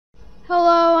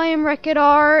Hello, I am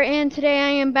wreckitR, and today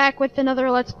I am back with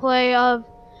another Let's Play of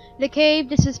The Cave.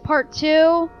 This is part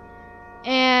 2,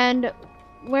 and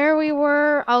where we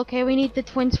were... Okay, we need the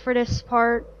twins for this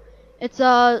part. It's,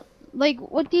 like,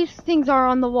 what these things are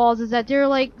on the walls is that they're,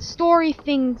 like, story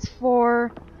things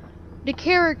for the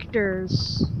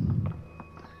characters.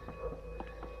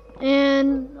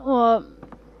 And,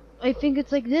 I think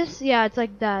it's like this? Yeah, it's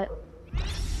like that.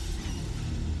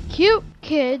 Cute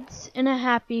kids in a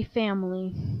happy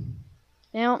family.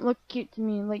 They don't look cute to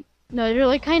me. Like, no, they're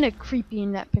like kind of creepy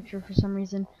in that picture for some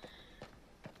reason.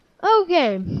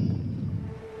 Okay.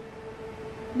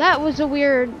 That was a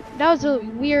weird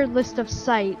list of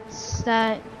sites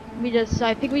that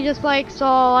I think we just like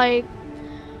saw like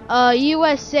a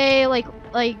USA like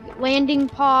landing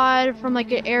pod from like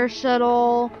an air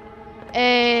shuttle,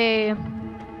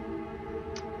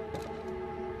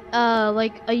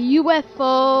 like a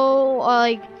UFO,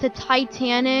 like the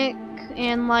Titanic,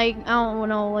 and like I don't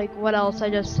know like what else I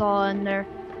just saw in there.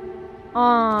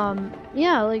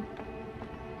 Yeah, like,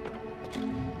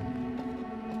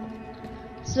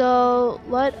 so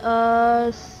let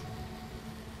us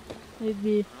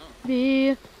be.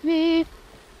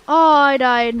 Oh, I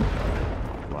died.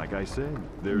 Like I said,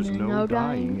 there's no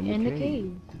dying in the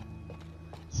cave.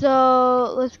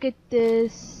 So let's get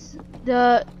this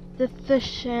the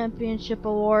fish championship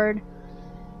award,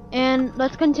 and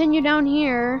let's continue down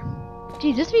here.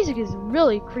 Geez, this music is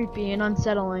really creepy and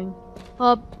unsettling.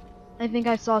 Oh, I think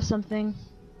I saw something.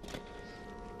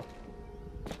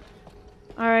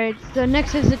 Alright, so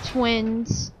next is the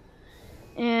twins.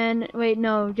 And, wait,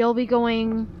 no, they'll be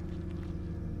going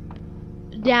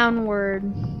downward.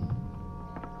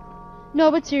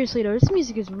 No, but seriously though, this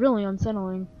music is really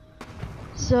unsettling.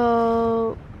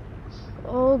 So,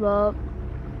 hold up.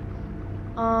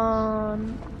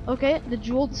 Okay, the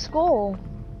jeweled skull.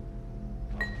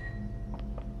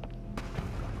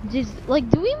 Like,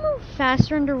 do we move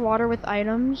faster underwater with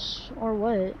items, or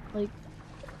what? Like,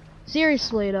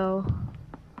 seriously though.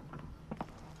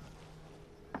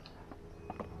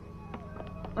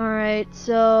 Alright,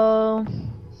 so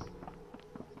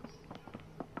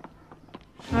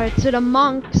the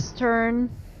monk's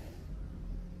turn.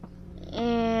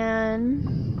 And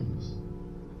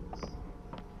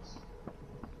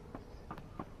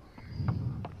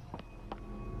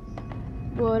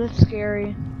whoa, that's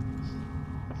scary.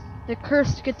 The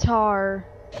cursed guitar.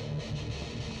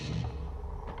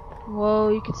 Whoa,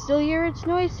 you can still hear its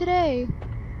noise today.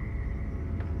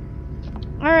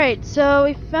 Alright, so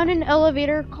we found an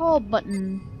elevator call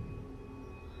button.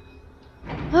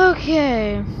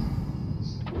 Okay.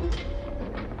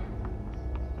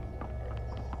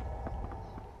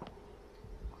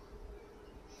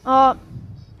 Oh,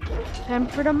 time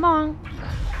for the monk.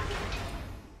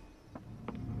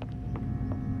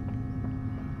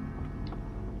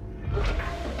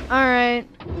 Alright,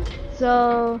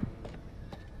 so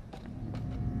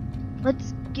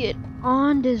let's get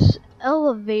on this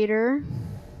elevator.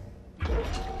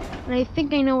 And I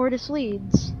think I know where this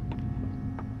leads.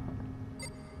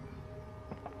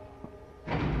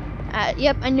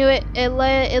 Yep, I knew it.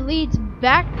 It leads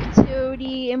back to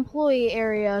the employee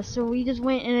area, so we just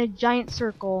went in a giant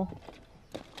circle.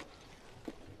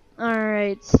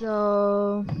 Alright,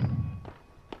 so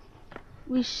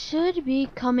we should be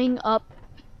coming up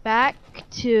back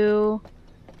to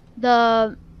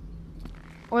the,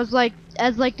 or as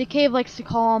the cave likes to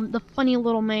call him, the funny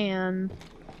little man.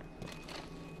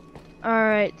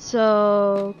 Alright,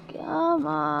 so come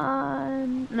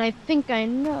on. And I think I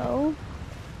know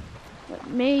what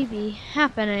may be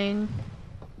happening.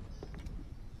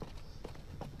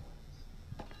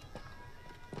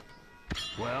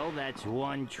 Well, that's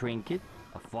one trinket,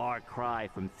 a far cry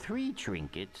from 3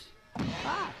 trinkets.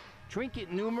 Ah,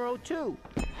 trinket numero 2.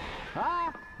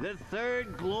 Ah, the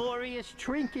 3rd glorious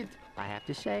trinket. I have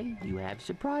to say, you have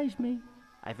surprised me.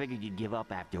 I figured you'd give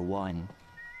up after 1.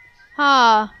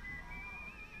 Huh.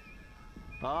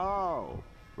 Oh,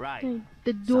 right.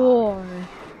 The door. Sorry.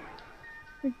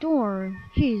 The door.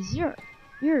 Jeez,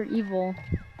 you're evil.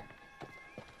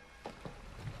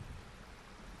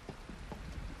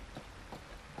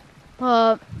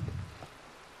 What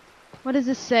does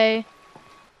this say?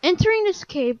 Entering this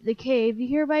cave, the cave, you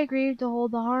hereby agree to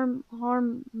hold the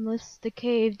harmless, the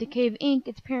cave Inc.,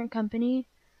 its parent company.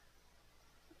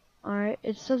 Alright,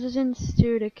 its subsistence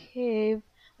to the cave,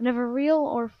 whenever real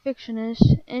or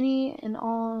fictitious, any and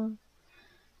all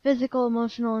physical,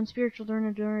 emotional, and spiritual during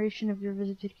the duration of your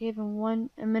visit to the cave, and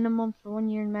a minimum for 1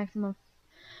 year and maximum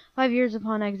 5 years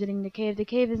upon exiting the cave. The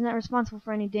cave is not responsible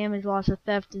for any damage, loss, or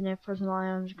theft in their personal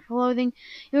items or clothing.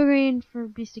 You agree for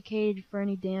Beast Cage for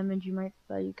any damage you might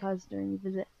value caused during your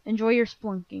visit. Enjoy your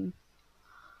splunking.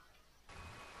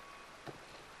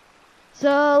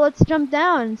 So let's jump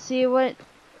down and see what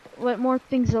more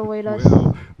things await us.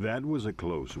 Well, that was a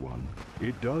close one.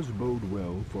 It does bode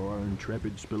well for our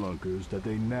intrepid spelunkers that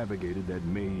they navigated that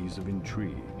maze of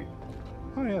intrigue.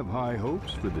 I have high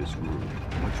hopes for this group,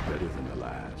 much better than the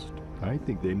last. I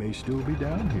think they may still be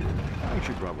down here. I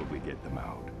should probably get them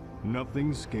out.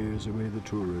 Nothing scares away the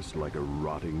tourists like a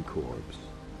rotting corpse.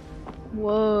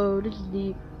 Whoa, this is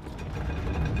deep.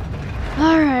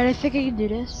 Alright, I think I can do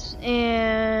this.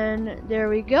 And there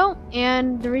we go.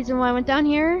 And the reason why I went down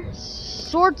here,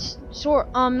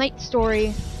 night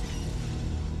story.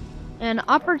 An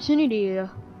opportunity.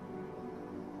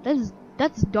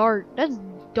 That's dark. That's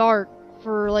dark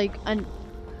for like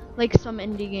some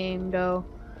indie game though.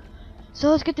 So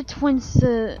let's get the twins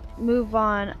to move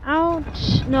on out.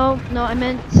 No, I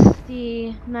meant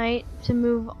the knight to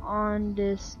move on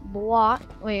this block.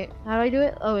 Wait, how do I do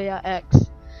it? Oh yeah, X.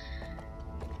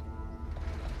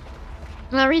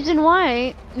 And the reason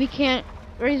why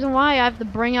I have to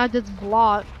bring out this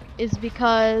block is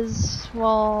because,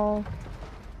 well,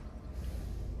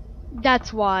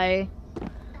 that's why.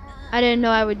 I didn't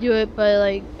know I would do it, but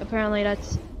like apparently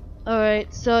that's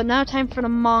alright. So now time for the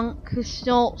monk who's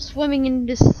still swimming in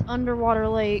this underwater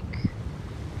lake.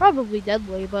 Probably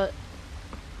deadly, but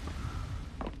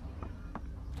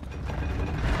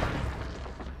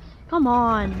come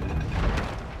on.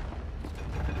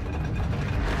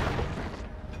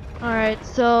 Alright,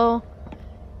 so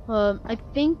I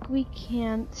think we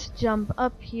can't jump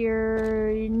up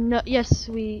here. No, yes,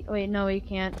 wait, no, we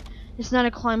can't. It's not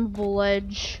a climbable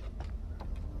ledge.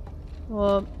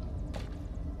 Well,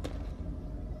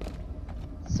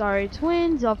 sorry,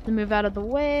 twins, you'll have to move out of the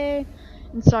way.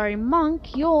 And sorry,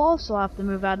 monk, you'll also have to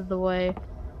move out of the way.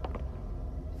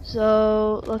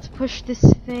 So let's push this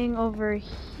thing over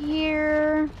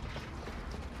here.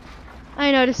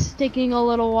 I know this is taking a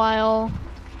little while,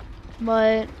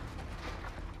 but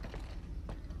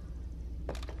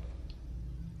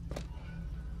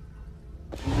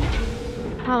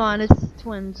come on, it's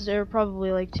twins. They're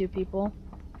probably like 2 people.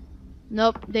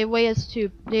 Nope, they weigh as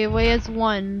 2. They weigh as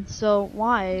 1. So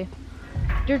why?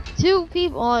 They're 2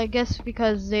 people. Well, I guess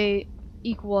because they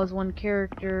equal as 1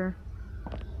 character.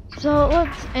 So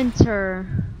let's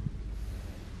enter.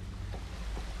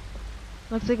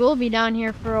 Looks like we'll be down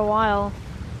here for a while.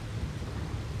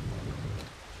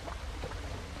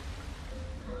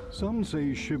 Some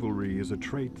say chivalry is a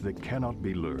trait that cannot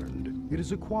be learned. It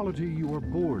is a quality you are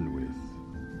born with.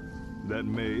 That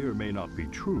may or may not be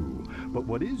true, but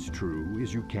what is true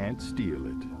is you can't steal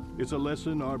it. It's a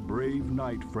lesson our brave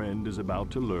knight friend is about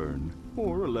to learn,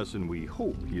 or a lesson we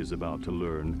hope he is about to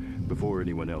learn before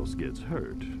anyone else gets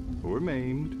hurt, or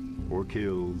maimed, or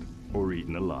killed, or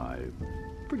eaten alive.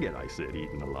 Forget I said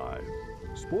eaten alive.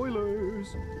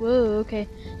 Spoilers! Whoa, okay.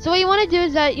 So what you want to do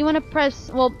is that you want to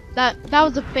press, well, that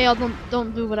was a fail.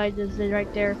 Don't do what I just did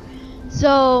right there.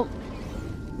 So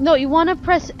no, you want to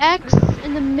press X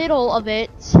in the middle of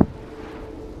it.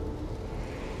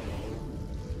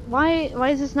 Why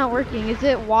is this not working? Is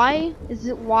it Y? Is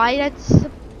it Y?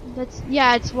 That's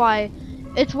yeah, it's Y.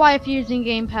 It's Y if you're using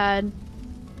gamepad.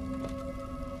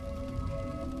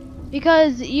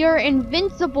 Because you're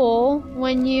invincible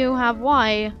when you have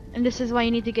Y, and this is why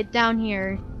you need to get down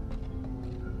here.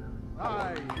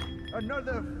 Aye,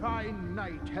 another fine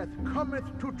knight hath cometh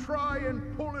to try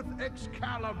and pulleth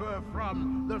Excalibur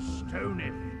from the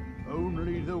stoneth.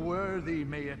 Only the worthy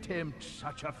may attempt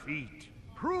such a feat.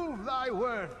 Prove thy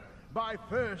worth by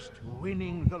first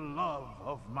winning the love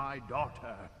of my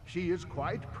daughter. She is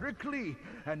quite prickly,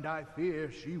 and I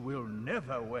fear she will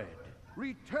never wed.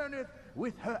 Returneth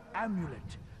with her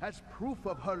amulet as proof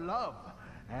of her love,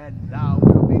 and thou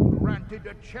wilt be granted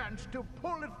a chance to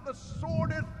pulleth the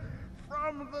swordeth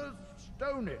from the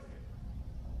stoneth.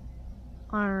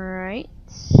 Alright.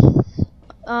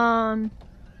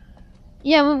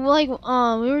 Yeah,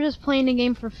 we were just playing the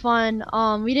game for fun.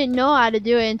 We didn't know how to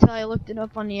do it until I looked it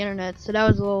up on the internet, so that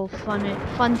was a little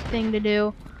fun thing to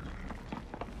do.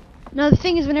 Now the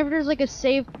thing is, whenever there's like a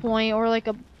save point or like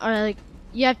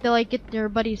you have to like get your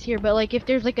buddies here, but like if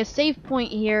there's like a save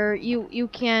point here, you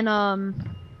can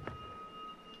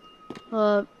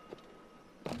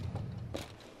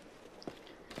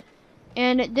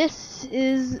and this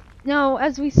is no,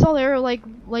 as we saw there, like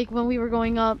when we were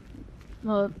going up.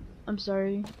 I'm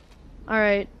sorry.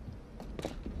 Alright.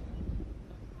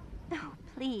 Oh,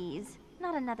 please.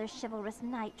 Not another chivalrous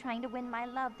knight trying to win my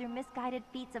love through misguided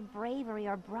feats of bravery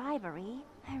or bribery.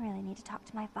 I really need to talk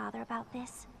to my father about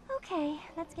this. Okay,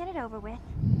 let's get it over with.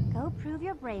 Go prove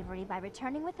your bravery by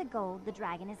returning with the gold the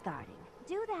dragon is guarding.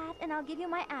 Do that, and I'll give you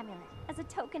my amulet as a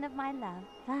token of my love.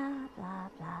 Blah, blah,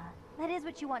 blah. That is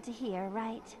what you want to hear,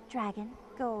 right? Dragon,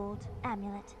 gold,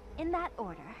 amulet. In that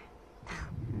order.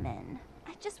 Men.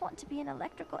 I just want to be an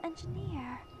electrical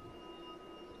engineer.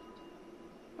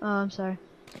 Oh, I'm sorry.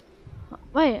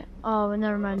 Wait. Oh,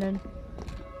 never mind then.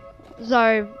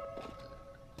 Sorry.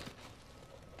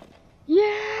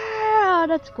 Yeah,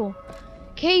 that's cool.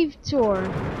 Cave tour.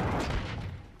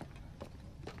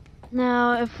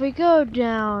 Now, if we go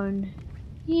down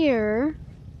here,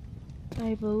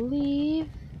 I believe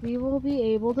we will be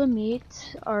able to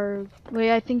meet our.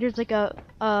 Wait, I think there's like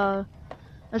a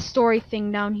story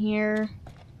thing down here.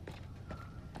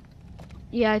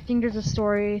 Yeah, I think there's a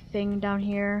story thing down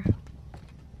here.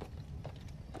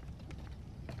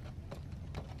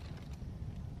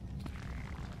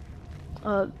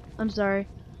 I'm sorry.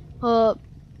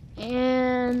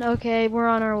 And okay, we're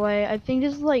on our way. I think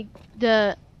this is like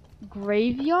the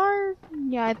graveyard.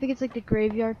 Yeah, I think it's like the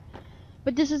graveyard.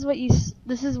 But this is what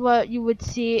you would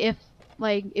see if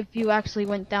you actually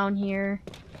went down here.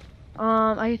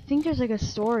 I think there's like a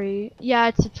story. Yeah,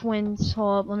 it's the twins.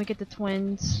 Hold up, let me get the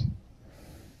twins.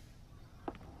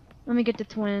 Let me get the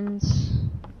twins.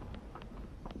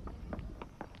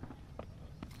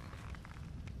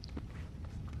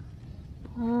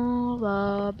 Hold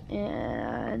up,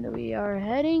 and we are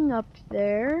heading up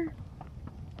there.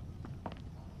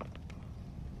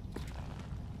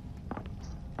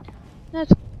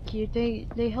 That's cute.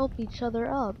 They help each other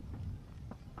up.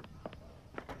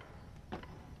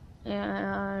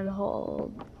 And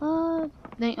hold up.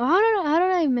 How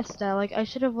did I miss that? Like I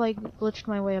should have like glitched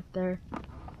my way up there.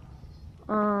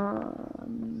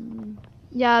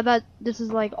 Yeah, this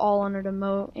is like all under the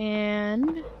moat,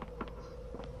 and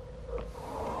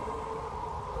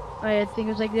I think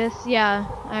it was like this. Yeah,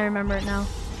 I remember it now.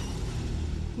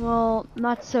 Well,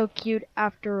 not so cute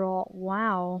after all.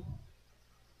 Wow,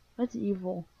 that's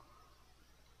evil.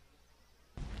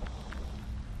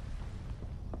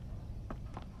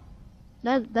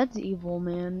 That's evil,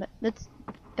 man. That's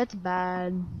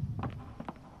bad.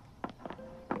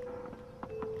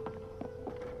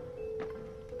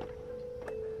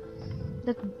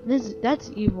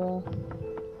 That's evil.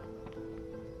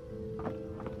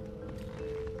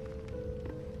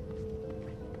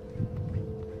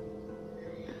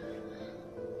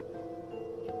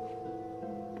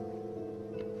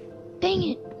 Dang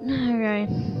it! Alright.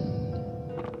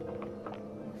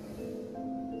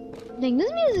 Dang,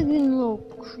 this music is getting a little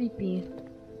creepy.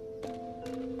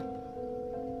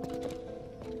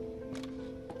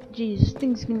 Jeez, this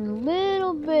thing's getting a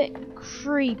little bit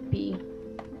creepy.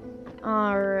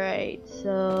 Alright,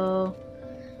 so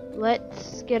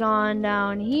let's get on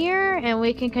down here and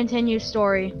we can continue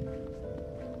story.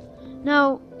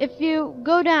 Now, if you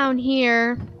go down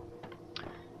here,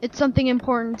 it's something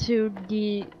important to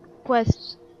the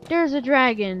quest. There's a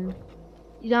dragon.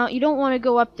 You don't want to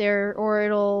go up there or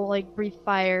it'll like breathe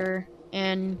fire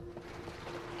and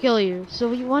kill you. So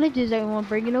what you want to do is you want to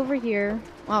bring it over here.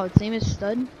 Wow, its name is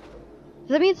Stud. Does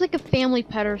that mean it's like a family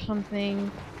pet or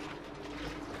something?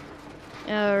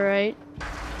 Alright.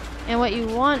 And what you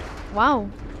want... Wow.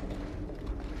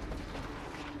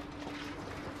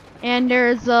 And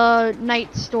there's a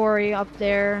night story up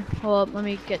there. Hold up, let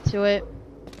me get to it.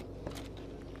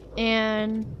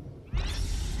 And...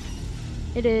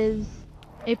 it is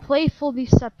a playful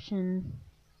deception.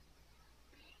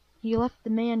 He left the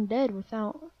man dead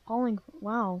without calling...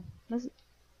 Wow.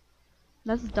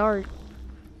 That's dark.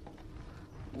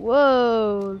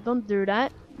 Whoa, don't do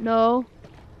that. No.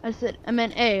 I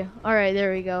meant A. Alright,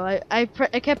 there we go. I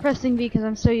kept pressing B because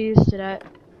I'm so used to that.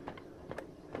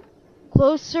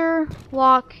 Closer,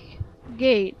 lock,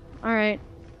 gate. Alright.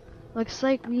 Looks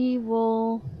like we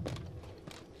will...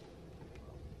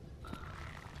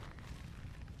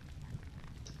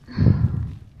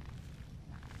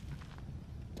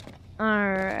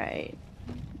 Alright.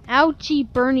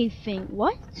 Ouchie Bernie thing.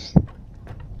 What?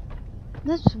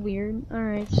 That's weird.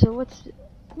 Alright, so what's...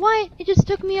 What? It just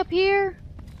took me up here?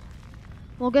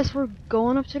 Well, I guess we're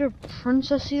going up to the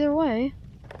princess either way.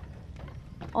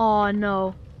 Aw,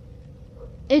 no.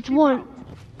 It's one...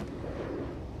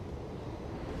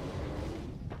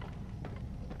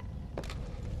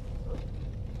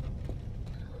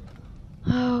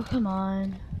 Oh, come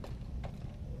on.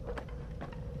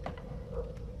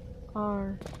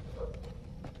 R.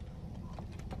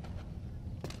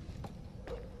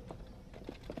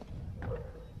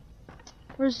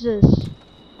 Where's this?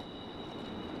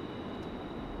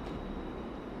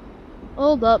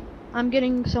 Hold up. I'm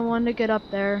getting someone to get up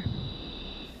there.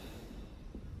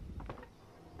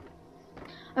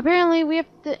 Apparently, we have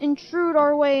to intrude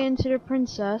our way into the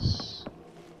princess.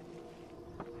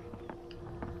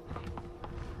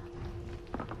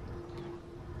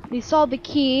 We saw the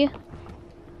key.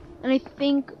 And I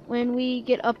think when we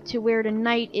get up to where the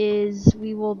knight is,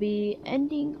 we will be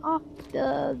ending off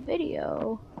the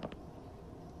video.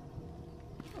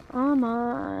 Come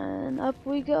on, up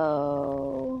we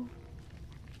go.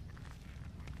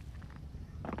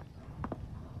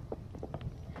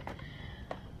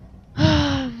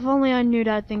 If only I knew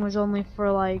that thing was only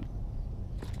for like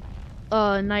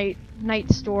night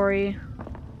story.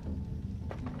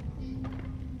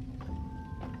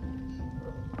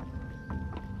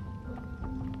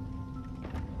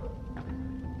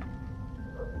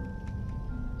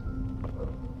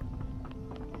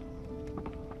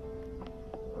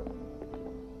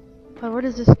 But where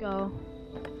does this go?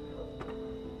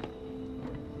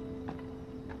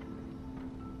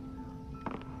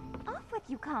 Off with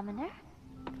you, commoner.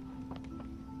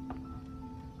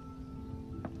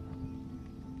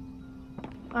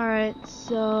 Alright,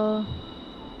 so...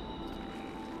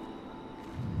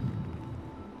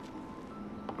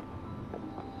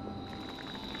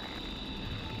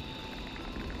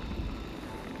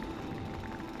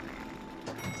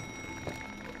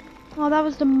 Oh, that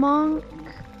was the monk.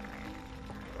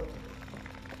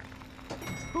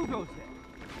 Who goes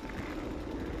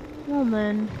there?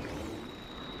 Woman.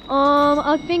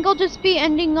 I think I'll just be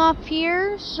ending off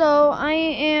here. So I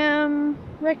am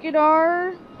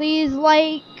wreckitR. Please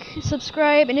like,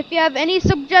 subscribe, and if you have any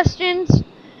suggestions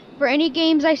for any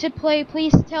games I should play,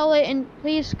 please tell it and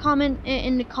please comment it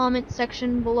in the comment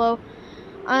section below.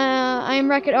 I'm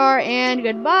wreckitR and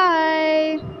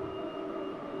goodbye.